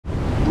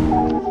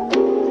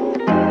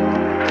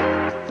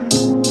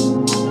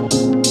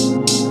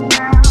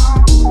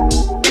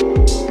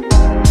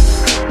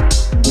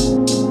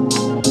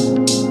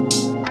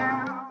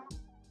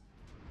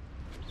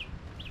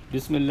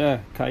Bismillah,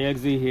 Kayak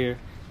Z here,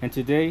 and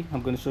today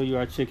I'm going to show you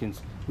our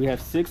chickens. We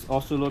have 6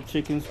 Australorp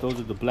chickens. Those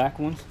are the black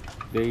ones.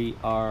 They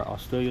are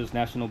Australia's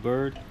national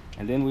bird.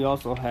 And then we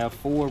also have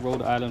 4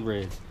 Rhode Island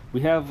Reds.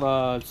 We have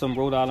some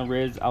Rhode Island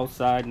Reds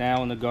outside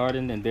now in the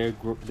garden, and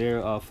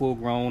they're full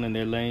grown and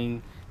they're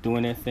laying,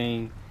 doing their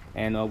thing.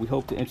 And we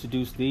hope to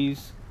introduce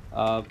these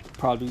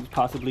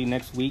possibly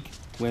next week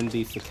when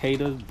the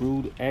cicadas,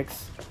 Brood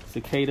X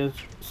Cicadas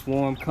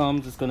swarm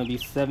comes. It's going to be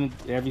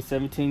every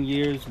 17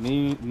 years,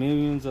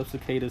 millions of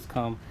cicadas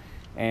come,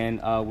 and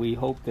we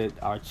hope that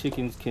our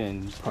chickens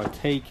can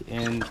partake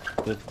in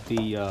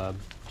the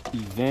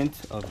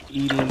event of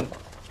eating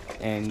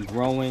and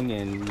growing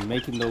and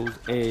making those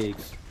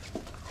eggs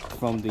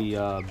from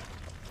the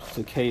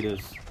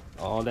cicadas,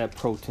 all that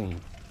protein.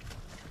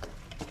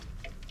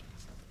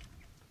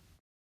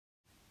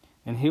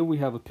 And here we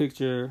have a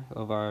picture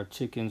of our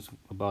chickens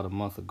about a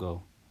month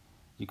ago.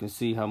 You can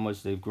see how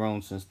much they've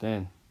grown since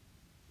then.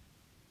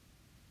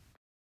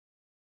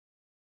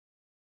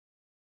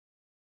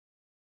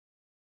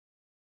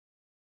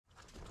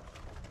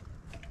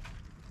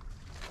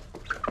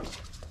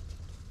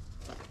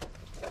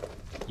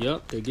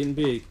 Yep, they're getting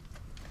big.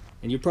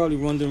 And you're probably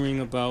wondering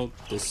about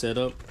the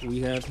setup we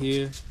have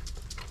here.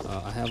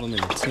 I have them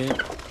in a tent.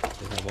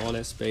 They have all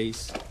that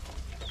space,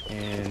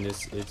 and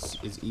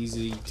it's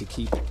easy to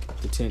keep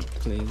the tent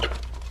clean.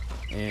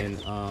 And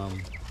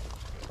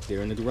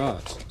they're in the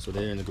garage, so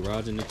they're in the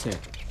garage in the tent.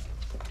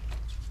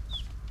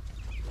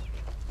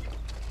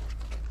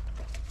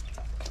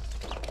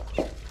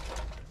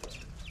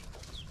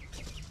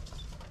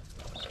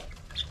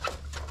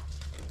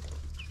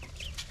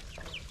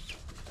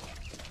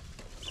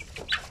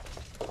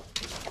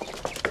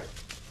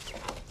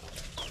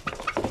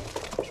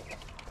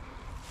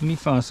 Let me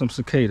find some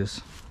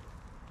cicadas.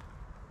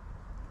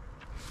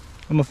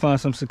 I'm gonna find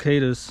some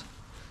cicadas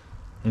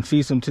and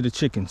feed them to the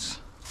chickens.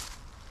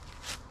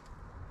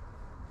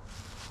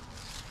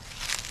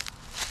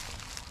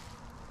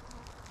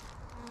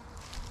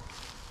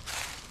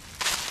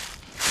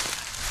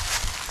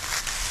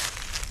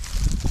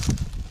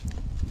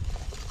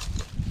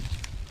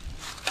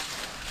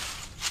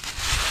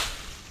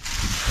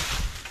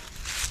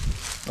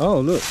 Oh,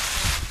 look.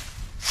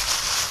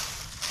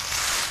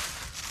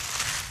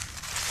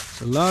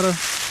 It's a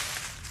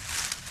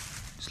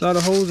lot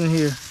of holes in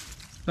here.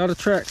 A lot of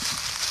tracks.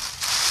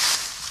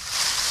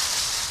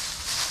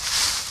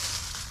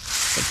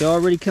 But they're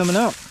already coming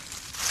out.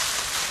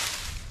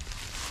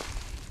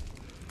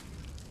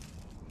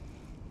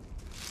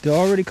 They're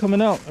already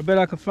coming out. I bet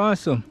I can find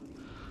some.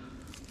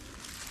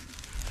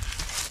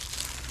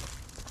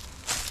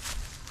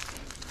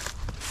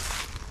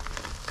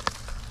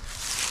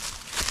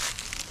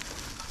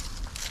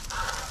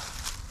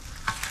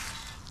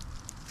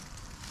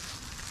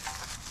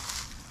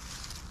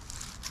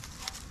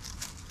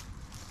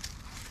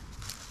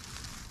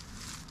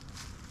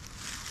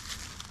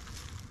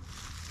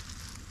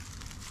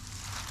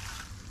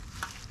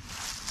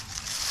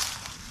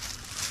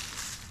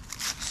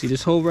 See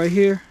this hole right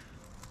here?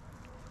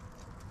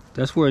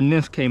 That's where a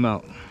nymph came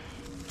out.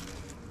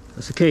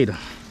 A cicada.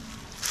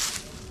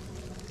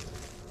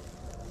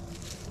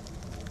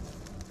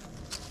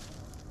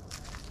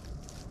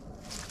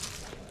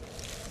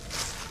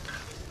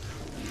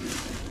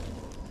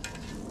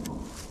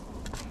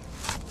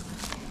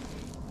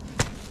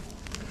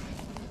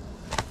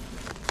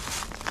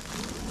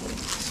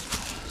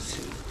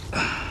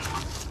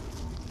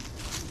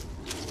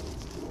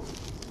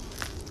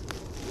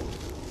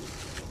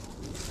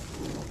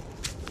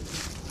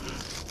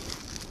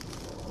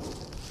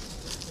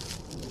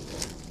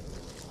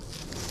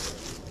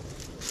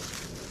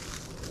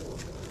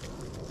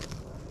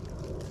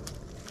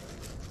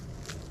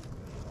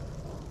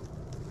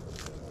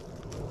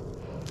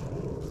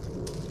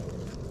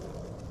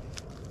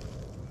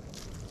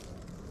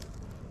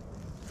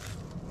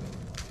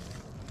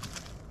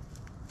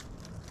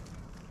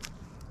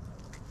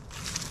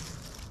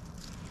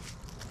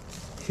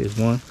 Here's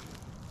one.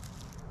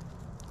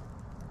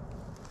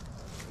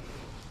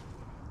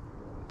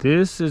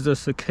 This is a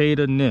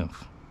cicada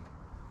nymph.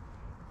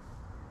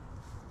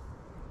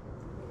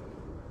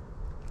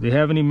 They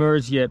haven't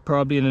emerged yet,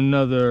 probably in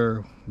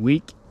another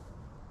week.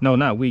 No,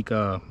 not week,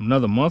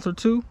 another month or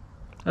 2.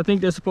 I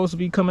think they're supposed to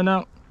be coming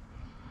out.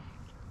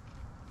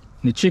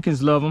 And the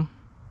chickens love them.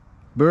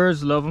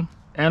 Birds love them.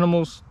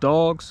 Animals,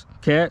 dogs,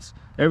 cats,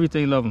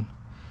 everything love them.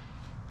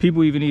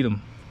 People even eat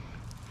them.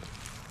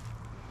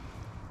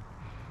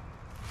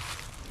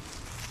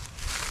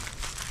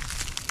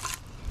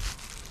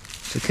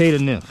 Cicada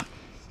nymph.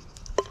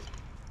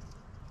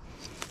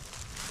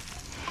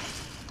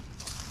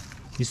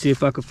 You see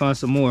if I can find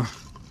some more.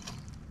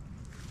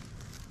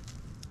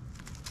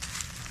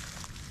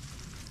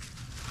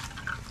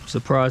 I'm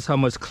surprised how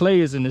much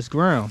clay is in this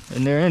ground,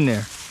 and they're in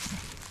there.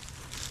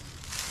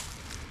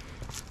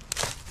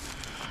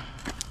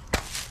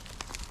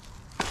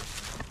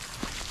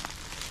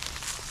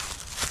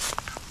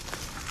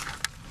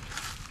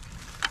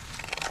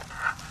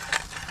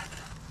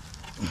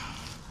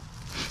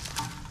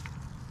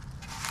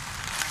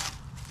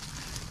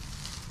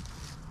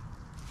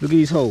 Look at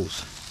these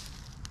holes.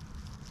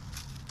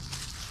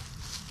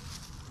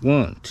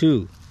 1,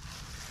 2,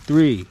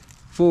 3,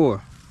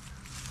 4.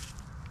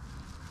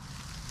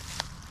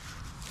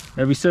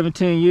 Every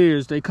 17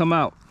 years they come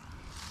out.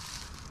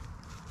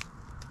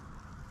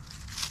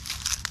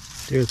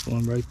 There's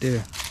one right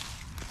there.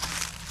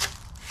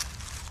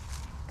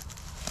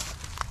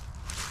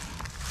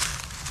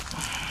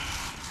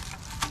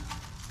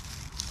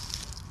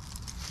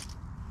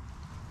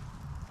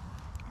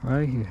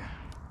 Right here.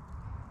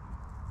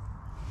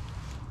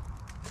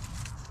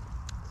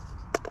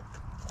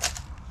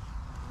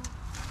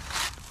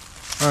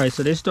 Alright,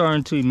 so they're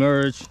starting to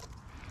emerge.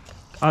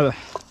 I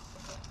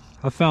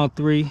found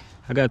 3.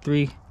 I got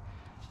 3.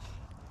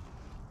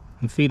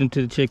 And feed them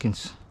to the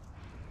chickens.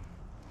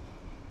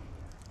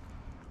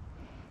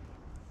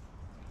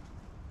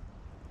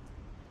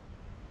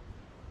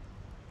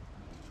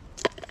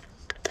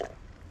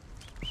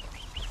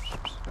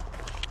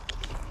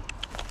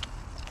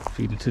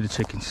 Feed them to the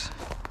chickens.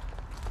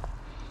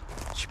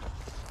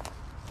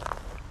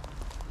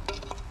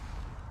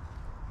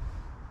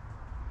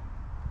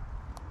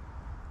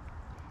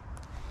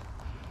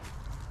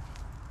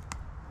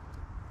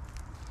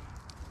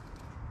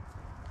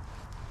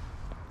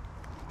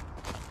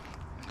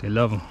 They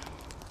love them.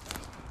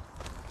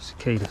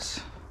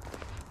 Cicadas.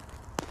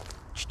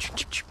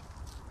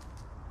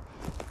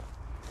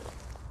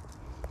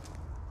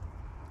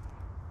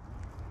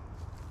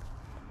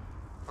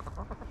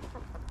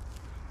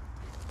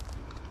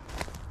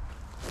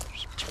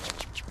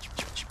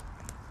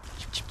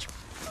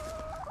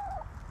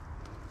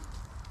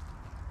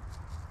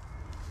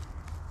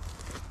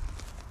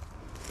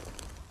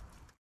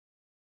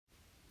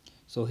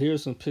 So here are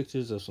some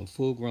pictures of some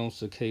full-grown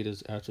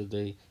cicadas after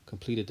they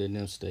completed their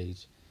nymph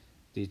stage.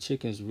 The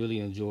chickens really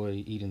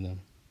enjoy eating them.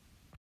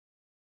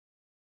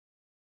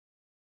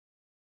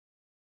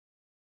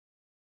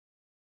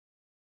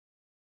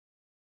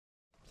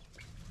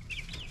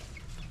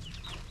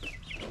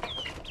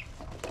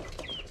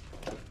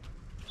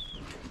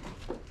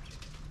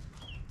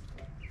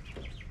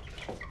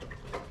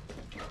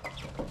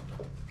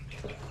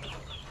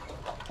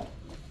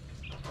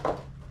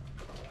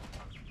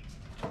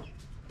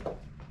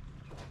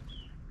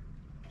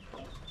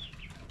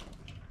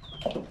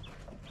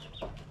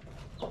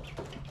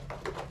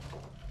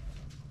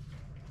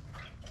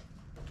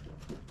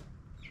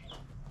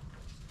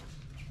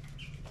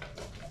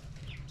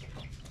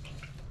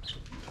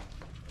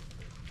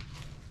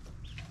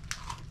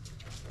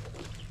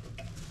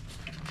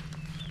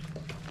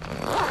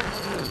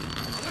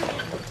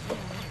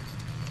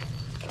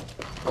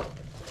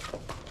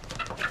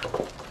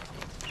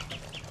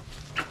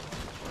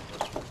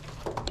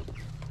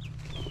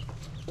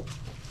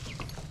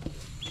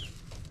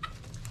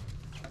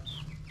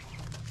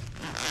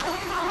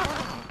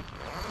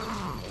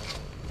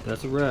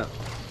 That's a wrap.